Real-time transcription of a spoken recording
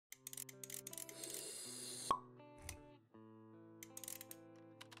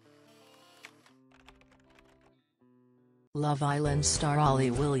Love Island star Ollie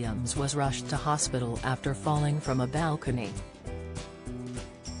Williams was rushed to hospital after falling from a balcony.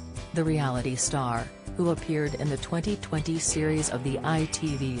 The reality star, who appeared in the 2020 series of the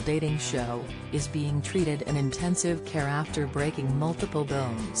ITV dating show, is being treated in intensive care after breaking multiple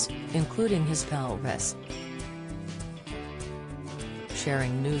bones, including his pelvis.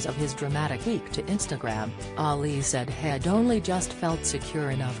 Sharing news of his dramatic week to Instagram, Ollie said he'd only just felt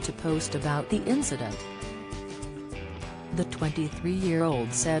secure enough to post about the incident. The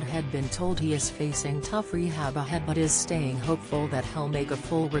 23-year-old said he'd been told he is facing tough rehab ahead but is staying hopeful that he'll make a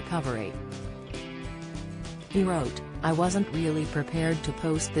full recovery. He wrote, "I wasn't really prepared to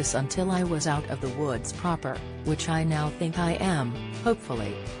post this until I was out of the woods proper, which I now think I am,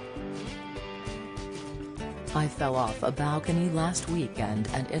 hopefully. I fell off a balcony last weekend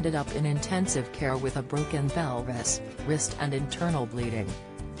and ended up in intensive care with a broken pelvis, wrist and internal bleeding.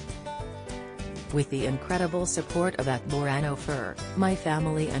 With the incredible support of @Morano my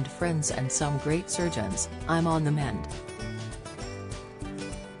family and friends and some great surgeons, I'm on the mend.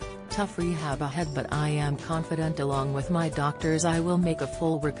 Tough rehab ahead but I am confident along with my doctors I will make a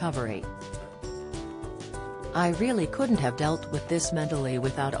full recovery. I really couldn't have dealt with this mentally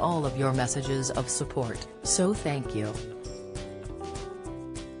without all of your messages of support, so thank you."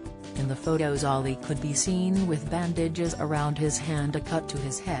 In the photos, Ollie could be seen with bandages around his hand, a cut to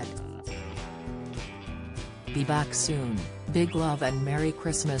his head. "Be back soon, big love and Merry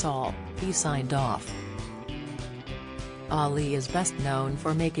Christmas all," he signed off. Ollie is best known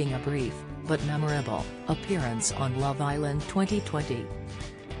for making a brief, but memorable, appearance on Love Island 2020.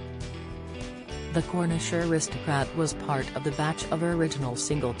 The Cornish aristocrat was part of the batch of original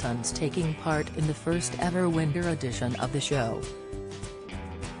singletons taking part in the first ever winter edition of the show.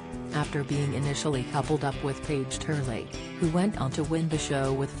 After being initially coupled up with Paige Turley, who went on to win the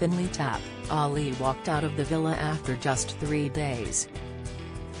show with Finlay Tapp, Ollie walked out of the villa after just 3 days.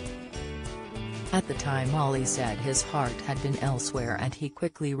 At the time, Ollie said his heart had been elsewhere and he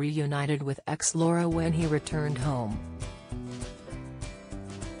quickly reunited with ex-Laura when he returned home.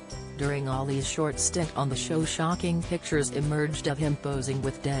 During Ollie's short stint on the show, shocking pictures emerged of him posing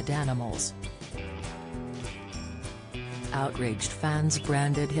with dead animals. Outraged fans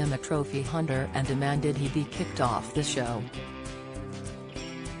branded him a trophy hunter and demanded he be kicked off the show.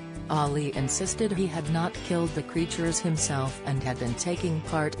 Ollie insisted he had not killed the creatures himself and had been taking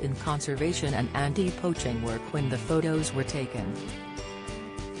part in conservation and anti-poaching work when the photos were taken.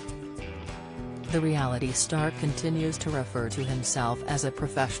 The reality star continues to refer to himself as a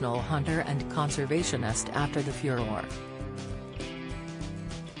professional hunter and conservationist after the furor.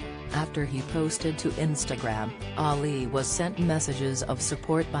 After he posted to Instagram, Ollie was sent messages of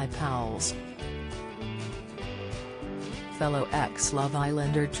support by pals. Fellow ex-Love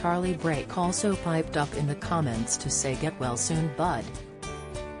Islander Charlie Brake also piped up in the comments to say get well soon bud.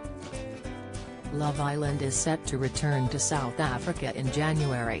 Love Island is set to return to South Africa in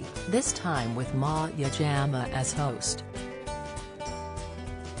January, this time with Maya Jama as host.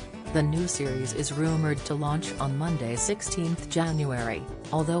 The new series is rumored to launch on Monday 16 January,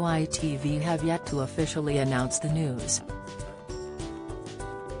 although ITV have yet to officially announce the news.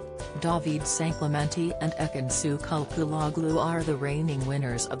 David Sanclementi and Ekansu Kulkuloglu are the reigning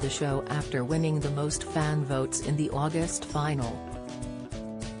winners of the show after winning the most fan votes in the August final.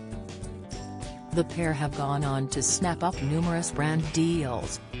 The pair have gone on to snap up numerous brand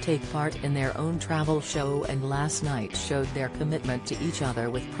deals, take part in their own travel show and last night showed their commitment to each other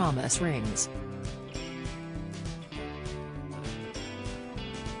with promise rings.